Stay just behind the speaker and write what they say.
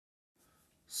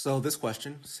So this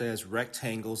question says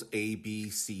rectangles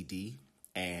ABCD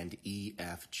and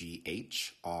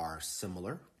EFGH are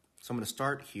similar. So I'm going to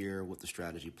start here with the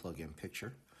strategy plug-in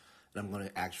picture, and I'm going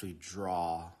to actually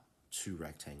draw two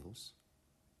rectangles.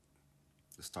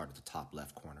 Let's start at the top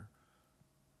left corner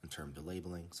in terms of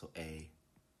labeling. So A,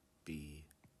 B,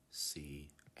 C,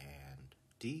 and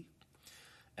D,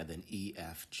 and then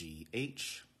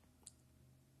EFGH.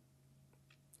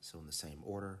 So in the same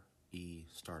order, E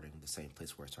starting the same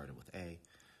place where I started with A,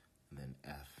 and then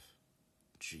F,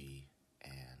 G,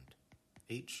 and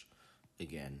H.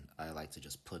 Again, I like to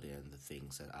just put in the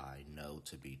things that I know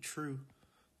to be true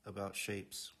about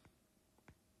shapes.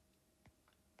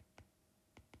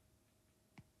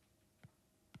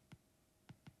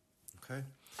 Okay,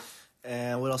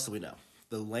 and what else do we know?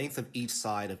 The length of each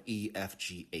side of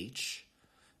EFGH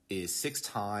is 6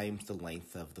 times the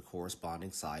length of the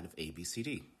corresponding side of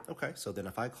ABCD. Okay, so then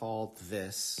if I call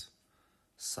this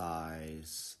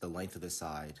size, the length of this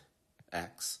side,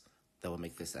 X, that would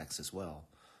make this X as well.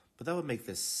 But that would make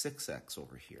this 6X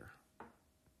over here.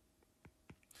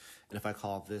 And if I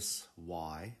call this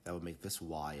Y, that would make this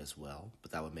Y as well,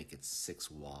 but that would make it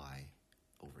 6Y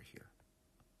over here.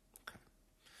 Okay.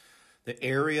 The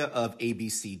area of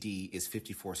ABCD is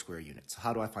 54 square units.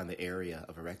 How do I find the area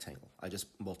of a rectangle? I just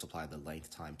multiply the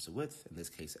length times the width, in this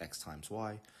case X times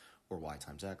Y, or Y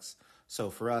times X.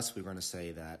 So for us, we're going to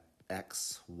say that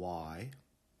XY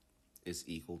is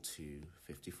equal to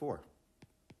 54.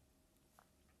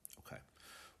 Okay.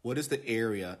 What is the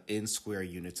area in square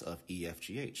units of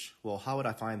EFGH? Well, how would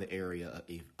I find the area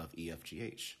of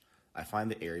EFGH? I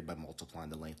find the area by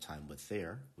multiplying the length time width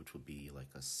there, which would be like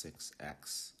a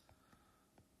 6X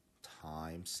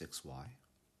times 6Y.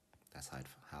 That's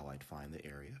how I'd find the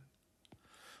area.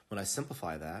 When I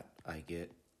simplify that, I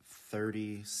get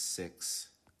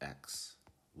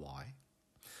 36XY.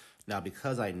 Now,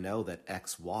 because I know that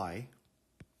XY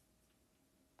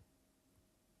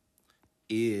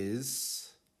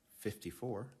is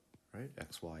 54, right?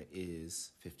 XY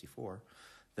is 54.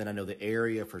 Then I know the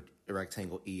area for the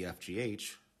rectangle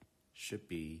EFGH should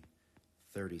be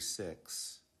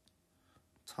 36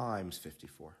 times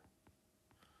 54.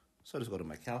 So I just go to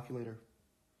my calculator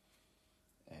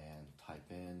and type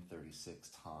in 36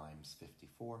 times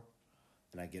 54,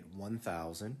 and I get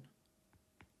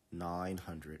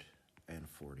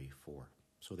 1,944.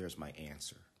 So there's my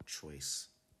answer, choice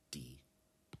D.